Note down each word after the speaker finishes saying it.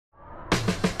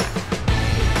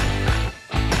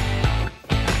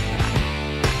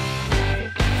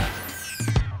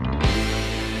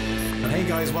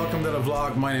guys, welcome to the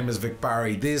vlog. My name is Vic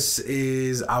Barry. This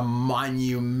is a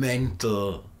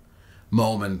monumental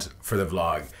moment for the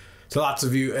vlog. To lots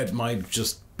of you it might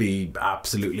just be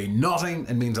absolutely nothing.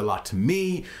 It means a lot to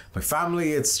me, my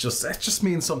family. It just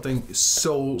means something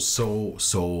so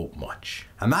much.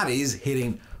 And that is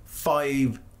hitting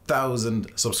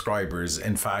 5,000 subscribers.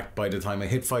 In fact, by the time I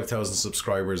hit 5,000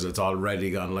 subscribers, it's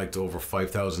already gone like to over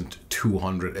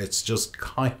 5,200. It's just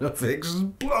kind of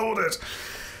exploded.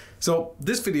 So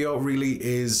this video really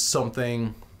is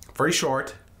something very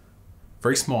short,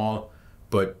 very small,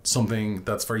 but something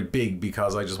that's very big,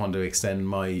 because I just want to extend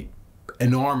my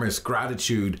enormous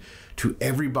gratitude to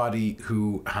everybody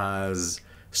who has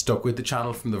stuck with the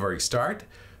channel from the very start,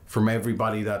 from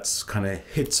everybody that's kind of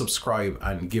hit subscribe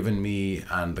and given me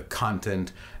and the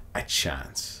content a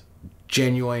chance.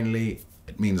 Genuinely,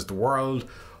 it means the world.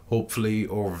 Hopefully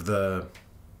over the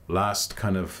last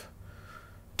kind of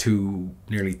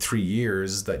nearly 3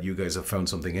 years that you guys have found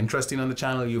something interesting on the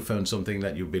channel. You found something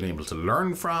that you've been able to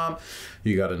learn from.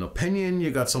 You got an opinion, you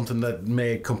got something that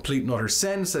made complete and utter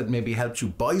sense, that maybe helped you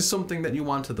buy something that you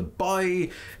wanted to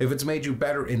buy. If it's made you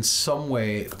better in some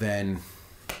way, then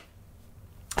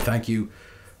thank you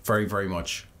very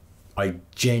much. I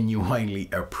genuinely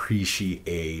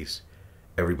appreciate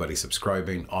everybody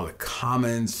subscribing, all the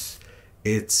comments.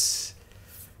 It's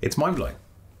mind-blowing.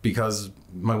 Because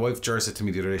my wife Jer said to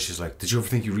me the other day, she's like, did you ever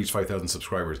think you'd reach 5,000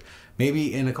 subscribers?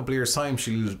 Maybe in a couple of years time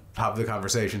she'll have the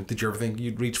conversation, did you ever think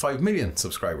you'd reach 5 million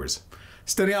subscribers?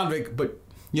 Steady on, Vic. But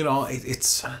you know,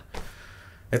 it's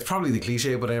probably the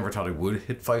cliche, but I never thought I would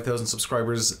hit 5,000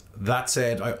 subscribers. That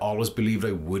said, I always believed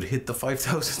I would hit the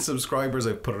 5,000 subscribers.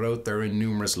 I've put it out there in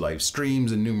numerous live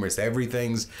streams and numerous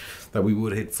everythings that we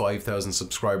would hit 5,000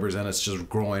 subscribers, and it's just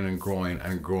growing and growing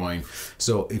and growing.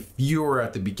 So if you're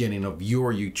at the beginning of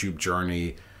your YouTube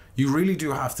journey, you really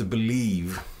do have to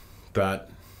believe that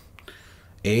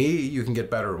A, you can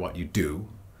get better at what you do,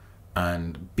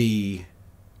 and B,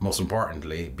 most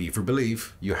importantly, B for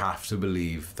belief, you have to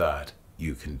believe that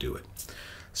you can do it.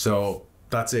 So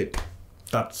that's it.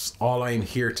 That's all I'm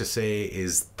here to say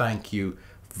is thank you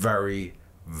very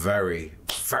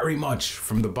much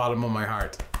from the bottom of my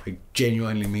heart. I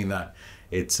genuinely mean that.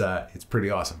 It's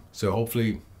pretty awesome. So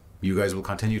hopefully you guys will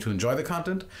continue to enjoy the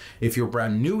content. If you're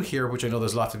brand new here, which I know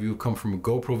there's lots of you who come from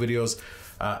GoPro videos,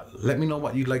 let me know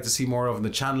what you'd like to see more of on the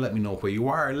channel. Let me know where you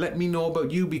are. Let me know about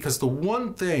you, because the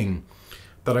one thing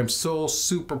that I'm so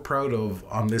super proud of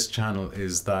on this channel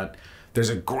is that there's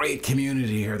a great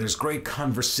community here. There's great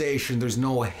conversation. There's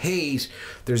no hate.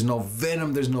 There's no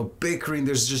venom. There's no bickering.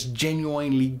 There's just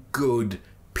genuinely good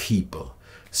people.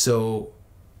 So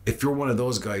if you're one of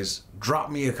those guys, drop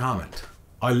me a comment.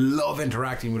 I love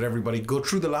interacting with everybody. Go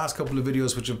through the last couple of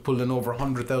videos, which have pulled in over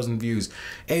 100,000 views.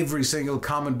 Every single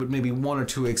comment, but maybe one or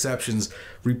two exceptions.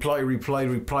 Reply.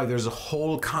 There's a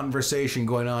whole conversation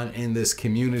going on in this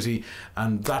community,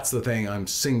 and that's the thing I'm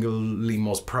singly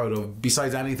most proud of,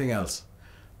 besides anything else.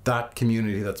 That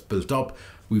community that's built up.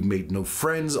 We've made new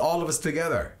friends, all of us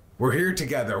together. We're here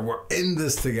together. We're in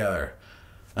this together.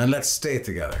 And let's stay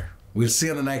together. We'll see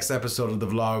you on the next episode of the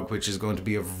vlog, which is going to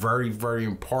be a very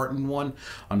important one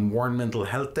on World Mental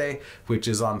Health Day, which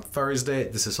is on Thursday.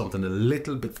 This is something a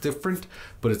little bit different,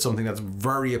 but it's something that's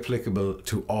very applicable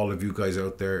to all of you guys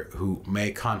out there who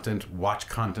make content, watch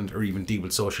content, or even deal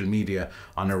with social media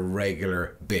on a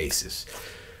regular basis.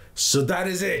 So that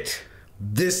is it.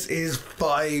 This is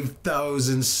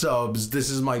 5,000 subs. This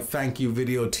is my thank you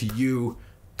video to you.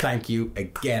 Thank you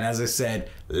again. As I said,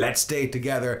 let's stay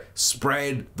together,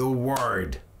 spread the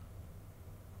word.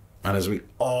 And as we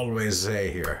always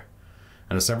say here,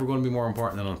 and it's never going to be more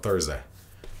important than on Thursday,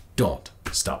 don't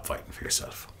stop fighting for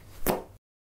yourself.